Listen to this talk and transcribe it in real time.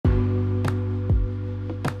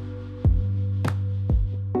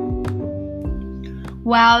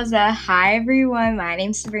Wowza. Hi, everyone. My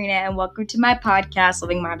name's Sabrina, and welcome to my podcast,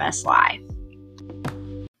 Living My Best Life.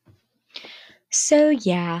 So,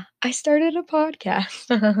 yeah, I started a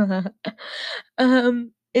podcast.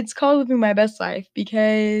 It's called Living My Best Life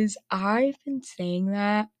because I've been saying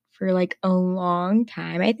that for like a long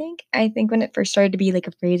time, I think. I think when it first started to be like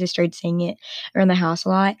a phrase, I started saying it around the house a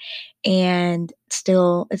lot. And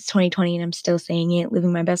still, it's 2020 and I'm still saying it,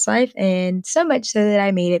 living my best life. And so much so that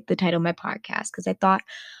I made it the title of my podcast because I thought,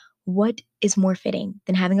 what is more fitting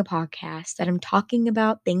than having a podcast that I'm talking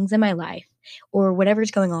about things in my life or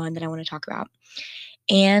whatever's going on that I want to talk about?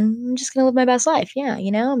 And I'm just going to live my best life. Yeah,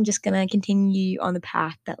 I'm just going to continue on the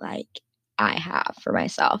path that I have for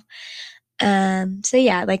myself. So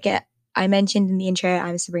yeah, I mentioned in the intro,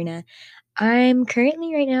 I'm Sabrina. I'm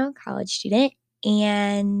currently right now a college student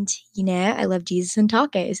and I love Jesus and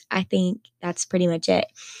tacos. I think that's pretty much it.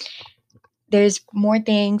 There's more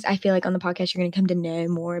things I feel like on the podcast you're going to come to know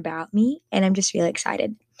more about me, and I'm just really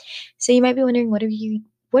excited. So you might be wondering, what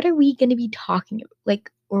are we going to be talking about?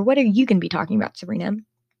 Or what are you going to be talking about, Sabrina?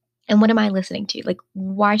 And what am I listening to?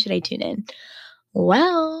 Why should I tune in?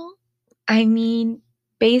 Well, I mean,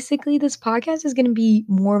 basically this podcast is going to be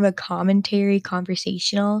more of a commentary,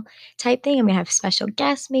 conversational type thing. I'm going to have special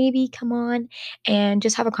guests maybe come on and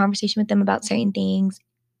just have a conversation with them about certain things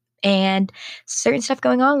and certain stuff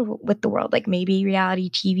going on with the world, like maybe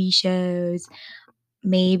reality TV shows,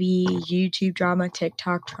 maybe YouTube drama,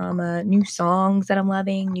 TikTok drama, new songs that I'm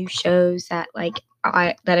loving, new shows that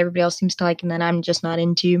that everybody else seems to like and that I'm just not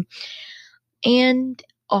into. And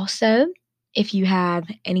also, if you have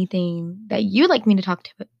anything that you'd like me to talk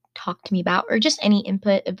to me about, or just any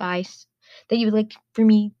input, advice that you would like for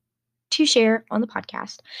me to share on the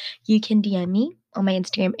podcast, you can DM me on my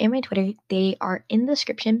Instagram and my Twitter. They are in the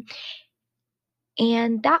description.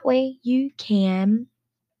 And that way you can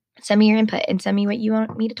send me your input and send me what you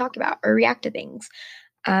want me to talk about or react to things.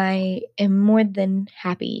 I am more than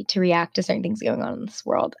happy to react to certain things going on in this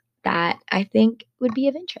world that I think would be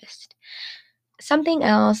of interest. Something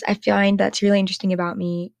else I find that's really interesting about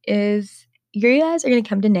me is you guys are going to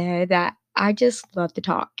come to know that I just love to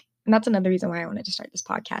talk. And that's another reason why I wanted to start this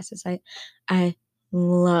podcast is I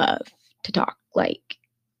love to talk.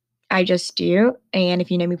 I just do. And if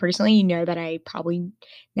you know me personally, you know that I probably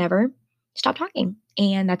never stop talking.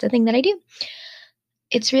 And that's a thing that I do.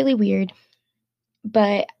 It's really weird,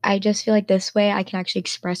 but I just feel like this way I can actually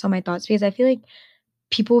express all my thoughts because I feel like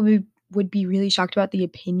people would be really shocked about the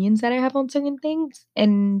opinions that I have on certain things.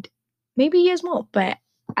 And maybe you as well, but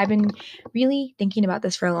I've been really thinking about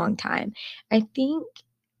this for a long time. I think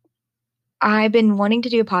I've been wanting to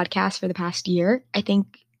do a podcast for the past year. I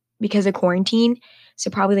think because of quarantine.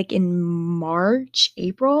 So probably like in March,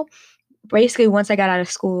 April, basically once I got out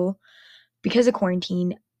of school because of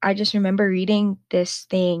quarantine, I just remember reading this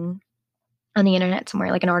thing on the internet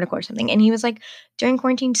somewhere, like an article or something. And he was like, during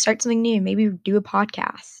quarantine, start something new. Maybe do a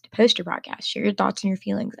podcast, post your podcast, share your thoughts and your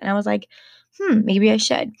feelings. And I was like, maybe I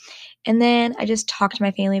should. And then I just talked to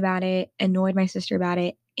my family about it, annoyed my sister about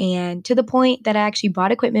it. And to the point that I actually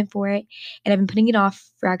bought equipment for it. And I've been putting it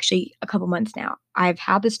off for actually a couple months now. I've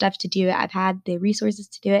had the stuff to do it. I've had the resources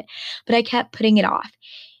to do it, but I kept putting it off.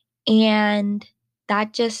 And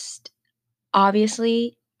that just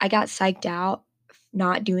obviously I got psyched out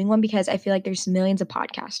not doing one because I feel like there's millions of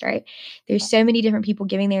podcasts, right? There's so many different people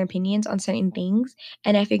giving their opinions on certain things.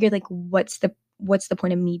 And I figured what's the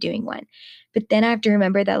point of me doing one? But then I have to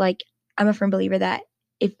remember that I'm a firm believer that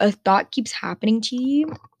if a thought keeps happening to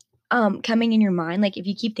you, coming in your mind, like if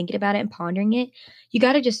you keep thinking about it and pondering it, you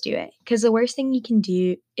gotta just do it. Because the worst thing you can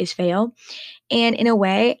do is fail. And in a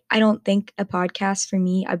way, I don't think a podcast for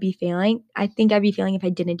me, I'd be failing. I think I'd be failing if I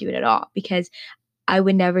didn't do it at all because I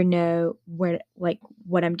would never know what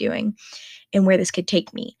I'm doing and where this could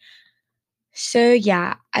take me. So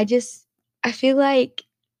yeah, I feel like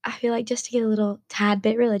just to get a little tad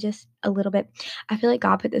bit religious, a little bit, I feel like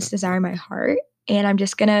God put this desire in my heart and I'm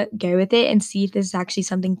just gonna go with it and see if this is actually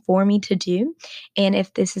something for me to do and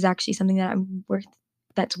if this is actually something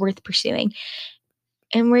that's worth pursuing.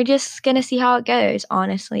 And we're just gonna see how it goes,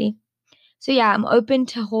 honestly. So yeah, I'm open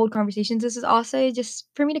to hold conversations. This is also just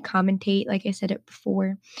for me to commentate, like I said it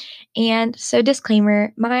before. And so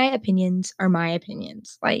disclaimer, my opinions are my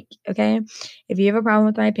opinions. Okay, if you have a problem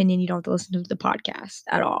with my opinion, you don't have to listen to the podcast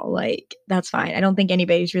at all. That's fine. I don't think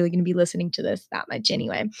anybody's really going to be listening to this that much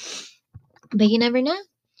anyway. But you never know.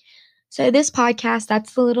 So this podcast,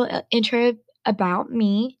 that's the little intro about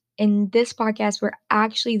me. In this podcast, we're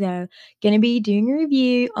actually though going to be doing a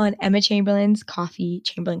review on Emma Chamberlain's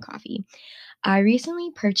Chamberlain Coffee. I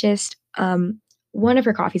recently purchased one of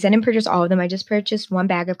her coffees. I didn't purchase all of them. I just purchased one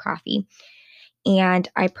bag of coffee. and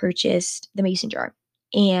I purchased the mason jar.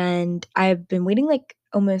 And I've been waiting like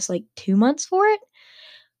almost like 2 months for it.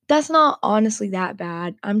 That's not honestly that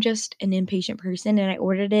bad. I'm just an impatient person and I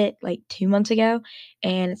ordered it like 2 months ago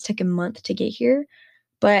and it's took a month to get here.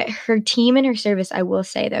 But her team and her service, I will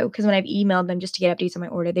say though, because when I've emailed them just to get updates on my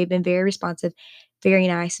order, they've been very responsive, very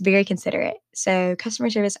nice, very considerate. So customer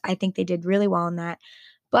service, I think they did really well in that.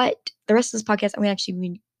 But the rest of this podcast, I'm gonna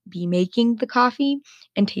actually be making the coffee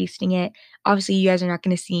and tasting it. Obviously, you guys are not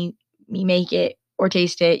gonna see me make it or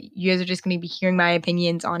taste it. You guys are just gonna be hearing my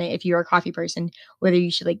opinions on it if you're a coffee person, whether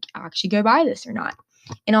you should like actually go buy this or not.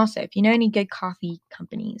 And also, if you know any good coffee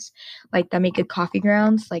companies like that make good coffee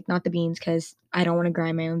grounds, like not the beans, because I don't want to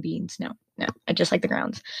grind my own beans. No, no, I just like the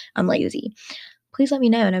grounds. I'm lazy. Please let me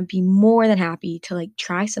know, and I'd be more than happy to like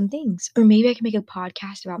try some things. Or maybe I can make a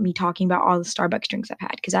podcast about me talking about all the Starbucks drinks I've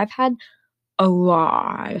had, because I've had a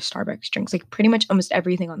lot of Starbucks drinks, like pretty much almost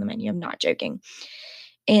everything on the menu. I'm not joking.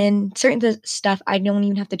 And certain stuff I don't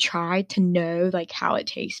even have to try to know like how it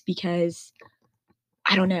tastes because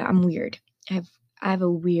I don't know. I'm weird. I have I have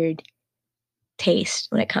a weird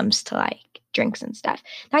taste when it comes to like drinks and stuff.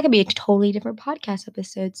 That could be a totally different podcast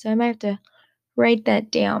episode, so I might have to write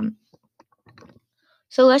that down.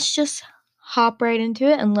 So let's just hop right into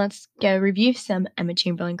it and let's go review some Emma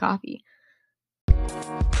Chamberlain coffee.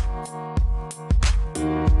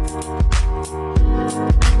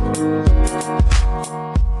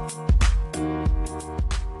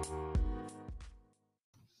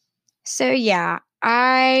 So yeah,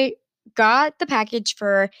 I got the package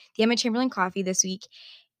for the Emma Chamberlain coffee this week,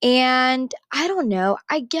 and I don't know,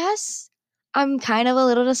 I guess I'm kind of a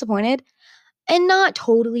little disappointed, and not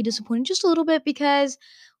totally disappointed, just a little bit because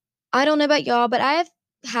I don't know about y'all, but I've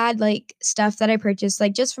had, like, stuff that I purchased,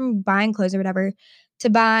 like, just from buying clothes or whatever to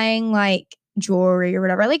buying, like, jewelry or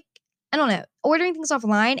whatever, like, I don't know, ordering things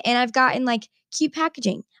offline, and I've gotten, like, cute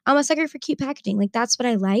packaging. I'm a sucker for cute packaging, like, that's what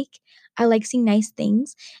I like. I like seeing nice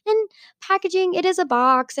things, and packaging, it is a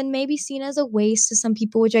box and maybe seen as a waste to some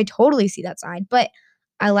people, which I totally see that side, but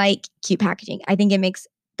I like cute packaging. I think it makes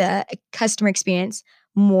the customer experience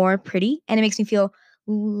more pretty, and it makes me feel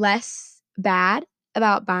less bad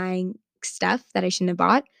about buying stuff that I shouldn't have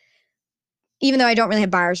bought, even though I don't really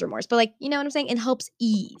have buyer's remorse. But like, you know what I'm saying? It helps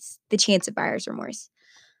ease the chance of buyer's remorse.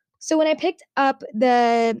 So when I picked up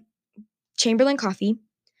the Chamberlain coffee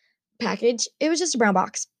package, it was just a brown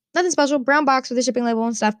box. Nothing special, brown box with a shipping label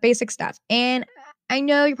and stuff, basic stuff. And I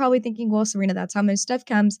know you're probably thinking, well, Serena, that's how most stuff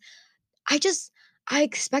comes. I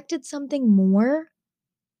expected something more,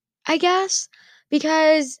 I guess,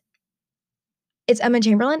 because it's Emma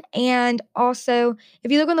Chamberlain, and also,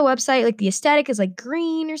 if you look on the website, like, the aesthetic is, like,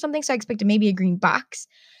 green or something, so I expected maybe a green box,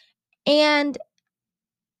 and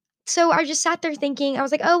so I just sat there thinking, I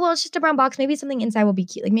was like, "Oh, well, it's just a brown box, maybe something inside will be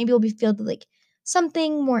cute, like, maybe it'll be filled with, like,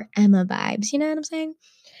 something more Emma vibes," you know what I'm saying?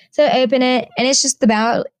 So I open it, and it's just the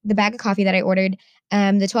bag of coffee that I ordered,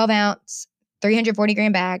 the 12-ounce,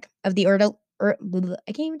 340-gram bag of the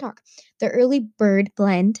I can't even talk, the Early Bird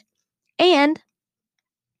blend, and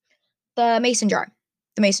the mason jar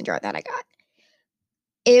that I got.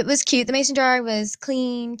 It was cute. The mason jar was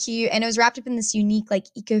clean, cute, and it was wrapped up in this unique, like,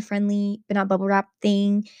 eco-friendly, but not bubble wrap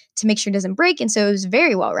thing to make sure it doesn't break, and so it was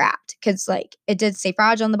very well wrapped because, like, it did say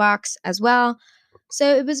fragile on the box as well.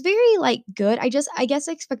 So it was very, like, good. I guess I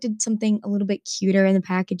expected something a little bit cuter in the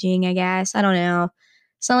packaging, I guess. I don't know.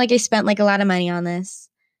 It's not like I spent, like, a lot of money on this.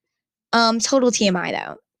 Total TMI,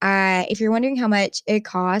 though. If you're wondering how much it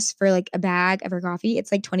costs for, like, a bag of her coffee,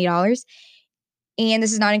 it's, like, $20. And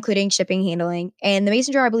this is not including shipping, handling, and the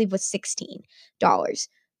mason jar, I believe, was $16.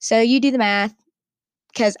 So you do the math,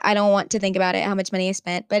 because I don't want to think about it, how much money I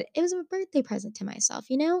spent, but it was a birthday present to myself,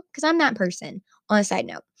 you know, because 'Cause I'm that person. On a side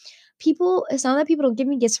note, it's not that people don't give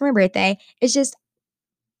me gifts for my birthday, it's just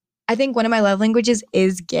I think one of my love languages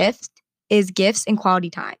is gifts and quality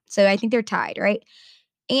time. So I think they're tied, right?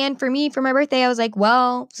 And for me, for my birthday, I was like,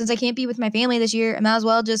 "Well, since I can't be with my family this year, I might as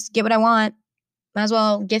well just get what I want. Might as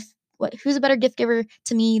well gift what who's a better gift giver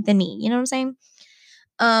to me than me?" You know what I'm saying?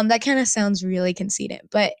 That kinda sounds really conceited,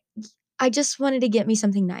 but I just wanted to get me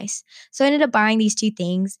something nice. So I ended up buying these 2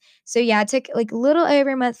 things. So yeah, it took, like, a little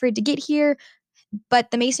over a month for it to get here,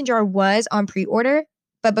 but the mason jar was on pre-order,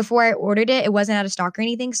 but before I ordered it, it wasn't out of stock or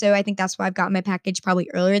anything, so I think that's why I've gotten my package probably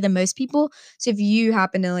earlier than most people. So if you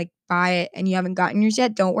happen to, like, buy it and you haven't gotten yours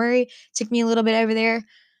yet, don't worry. Took me a little bit over there.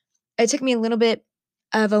 It took me a little bit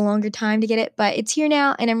of a longer time to get it, but it's here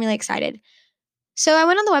now, and I'm really excited. So I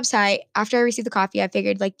went on the website after I received the coffee. I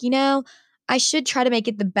figured, like, I should try to make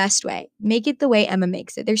it the best way. Make it the way Emma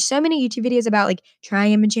makes it. There's so many YouTube videos about like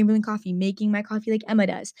trying Emma Chamberlain coffee, making my coffee like Emma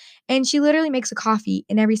does. And she literally makes a coffee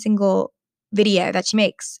in every single video that she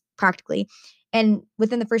makes practically. And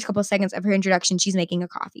within the first couple of seconds of her introduction, she's making a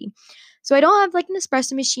coffee. So I don't have like an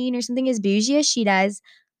espresso machine or something as bougie as she does,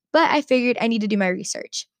 but I figured I need to do my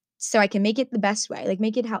research so I can make it the best way, like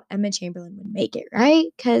make it how Emma Chamberlain would make it, right?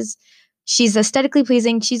 Because she's aesthetically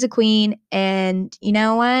pleasing, she's a queen, and you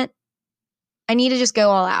know what? I need to just go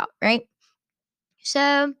all out, right?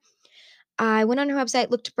 So I went on her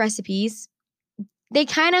website, looked up recipes. They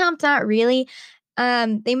kind of helped out, really.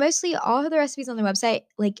 They mostly all of the recipes on their website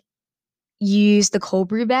like use the cold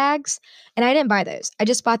brew bags, and I didn't buy those. I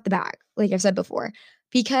just bought the bag, like I've said before,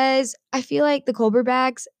 because I feel like the cold brew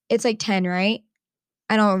bags, it's like 10, right?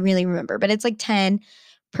 I don't really remember, but it's like 10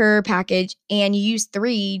 per package, and you use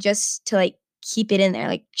 3 just to like keep it in there,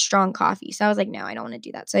 like strong coffee. So I was like, no, I don't want to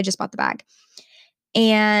do that. So I just bought the bag.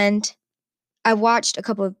 And I watched a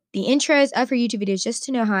couple of the intros of her YouTube videos just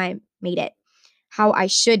to know how I made it, how I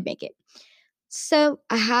should make it. So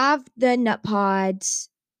I have the Nut Pods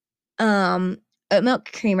oat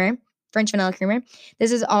milk creamer, French vanilla creamer.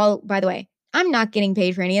 This is all, by the way, I'm not getting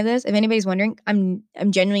paid for any of this. If anybody's wondering, I'm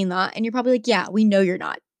genuinely not. And you're probably like, yeah, we know you're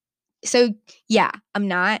not. So yeah, I'm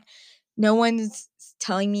not. No one's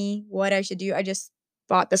telling me what I should do. I just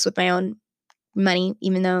bought this with my own money,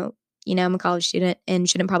 even though, I'm a college student and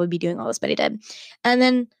shouldn't probably be doing all this, but I did. And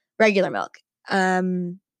then regular milk.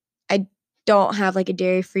 I don't have like a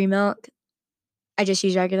dairy-free milk. I just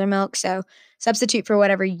use regular milk. So substitute for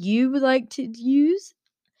whatever you would like to use.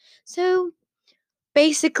 So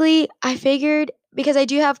basically, I figured because I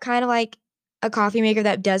do have kind of like a coffee maker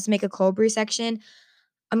that does make a cold brew section,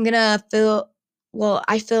 I'm gonna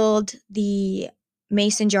I filled the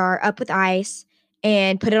mason jar up with ice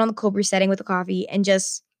and put it on the cold brew setting with the coffee and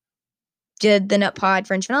just did the Nut Pod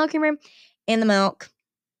French vanilla creamer and the milk.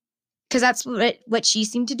 Because that's what she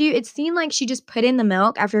seemed to do. It seemed like she just put in the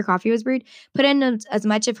milk after her coffee was brewed, put in as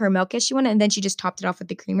much of her milk as she wanted, and then she just topped it off with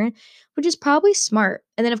the creamer, which is probably smart.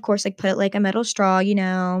 And then, of course, like put it like a metal straw,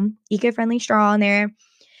 eco-friendly straw in there,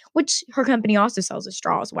 which her company also sells a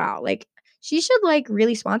straw as well. Like, she should like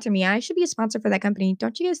really sponsor me. I should be a sponsor for that company.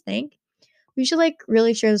 Don't you guys think? We should like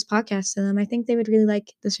really share this podcast to them. I think they would really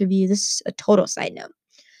like this review. This is a total side note.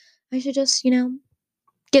 I should just,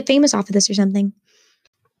 get famous off of this or something.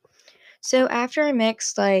 So after I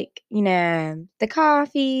mixed like, the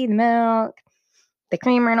coffee, the milk, the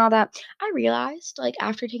creamer and all that, I realized like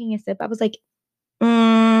after taking a sip, I was like,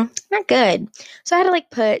 not good. So I had to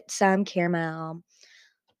like put some caramel,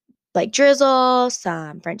 like drizzle,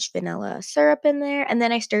 some French vanilla syrup in there. And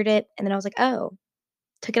then I stirred it. And then I was like, oh,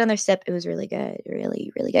 took another sip. It was really good.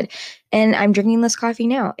 Really, really good. And I'm drinking this coffee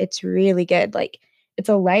now. It's really good. Like it's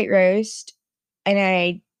a light roast. And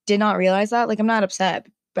I did not realize that. Like I'm not upset,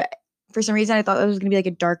 but for some reason I thought it was gonna be like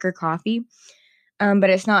a darker coffee. But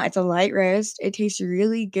it's not. It's a light roast. It tastes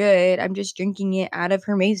really good. I'm just drinking it out of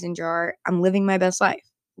her mason jar. I'm living my best life.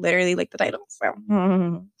 Literally like the title. So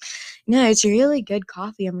no, it's really good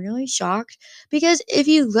coffee. I'm really shocked because if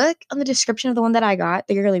you look on the description of the one that I got,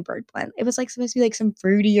 the Girly Bird blend, it was like supposed to be like some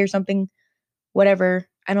fruity or something, whatever.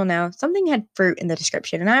 I don't know. Something had fruit in the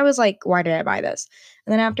description. And I was like, why did I buy this?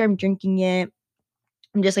 And then after I'm drinking it,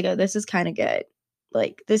 I'm just like, oh, this is kind of good.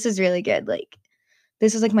 Like, this is really good. Like,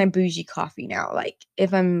 this is like my bougie coffee now. Like,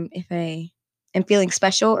 if I am feeling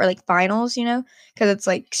special or like finals, because it's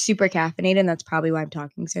like super caffeinated. And that's probably why I'm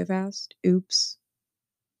talking so fast. Oops.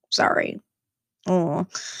 Sorry. Oh,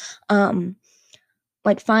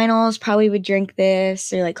 like finals probably would drink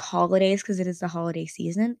this or like holidays because it is the holiday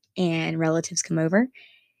season and relatives come over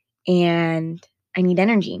and I need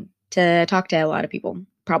energy to talk to a lot of people.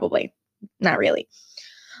 Probably not really.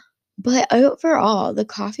 But overall, the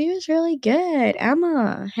coffee was really good.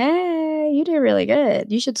 Emma, hey, you did really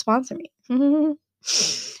good. You should sponsor me.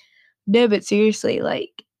 No, but seriously,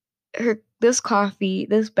 like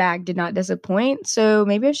this bag did not disappoint. So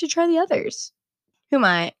maybe I should try the others. Who am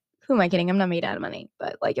I kidding? I'm not made out of money.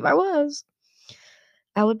 But like if I was,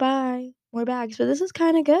 I would buy more bags. But this is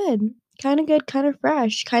kind of good. Kind of good, kind of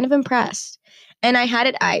fresh, kind of impressed. And I had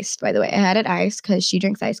it iced, by the way. I had it iced because she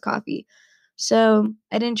drinks iced coffee. So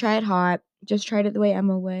I didn't try it hot, just tried it the way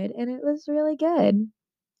Emma would, and it was really good.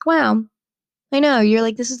 Wow. I know, you're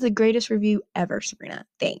like, this is the greatest review ever, Sabrina.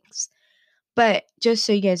 Thanks. But just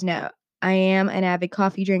so you guys know, I am an avid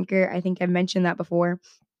coffee drinker. I think I've mentioned that before.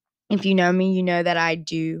 If you know me, you know that I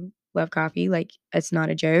do love coffee. Like, it's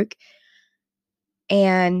not a joke.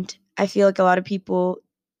 And I feel like a lot of people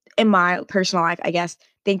in my personal life, I guess,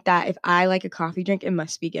 think that if I like a coffee drink, it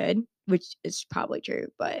must be good, which is probably true,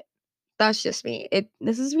 but that's just me.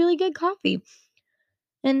 This is really good coffee.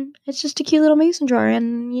 And it's just a cute little mason jar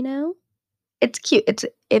and it's cute.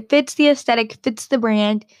 It fits the aesthetic, fits the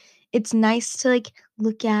brand, it's nice to, like,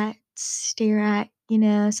 look at, stare at,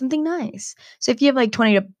 something nice. So if you have, like,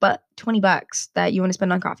 20 bucks that you wanna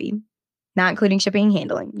spend on coffee, not including shipping and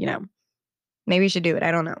handling, maybe you should do it,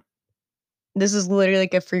 I don't know. This is literally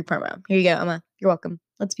like a free promo. Here you go, Emma. You're welcome.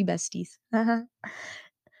 Let's be besties.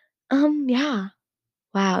 Yeah.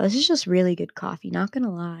 Wow, this is just really good coffee, not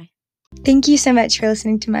gonna lie. Thank you so much for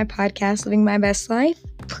listening to my podcast, Living My Best Life.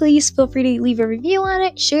 Please feel free to leave a review on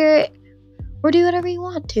it, share it, or do whatever you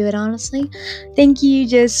want to it, honestly. Thank you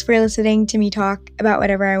just for listening to me talk about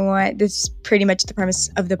whatever I want. This is pretty much the premise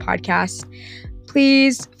of the podcast.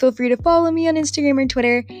 Please feel free to follow me on Instagram or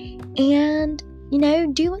Twitter and,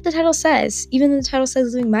 do what the title says. Even though the title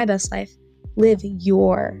says Living My Best Life, live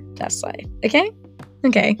your best life. Okay?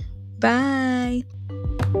 Okay. Bye.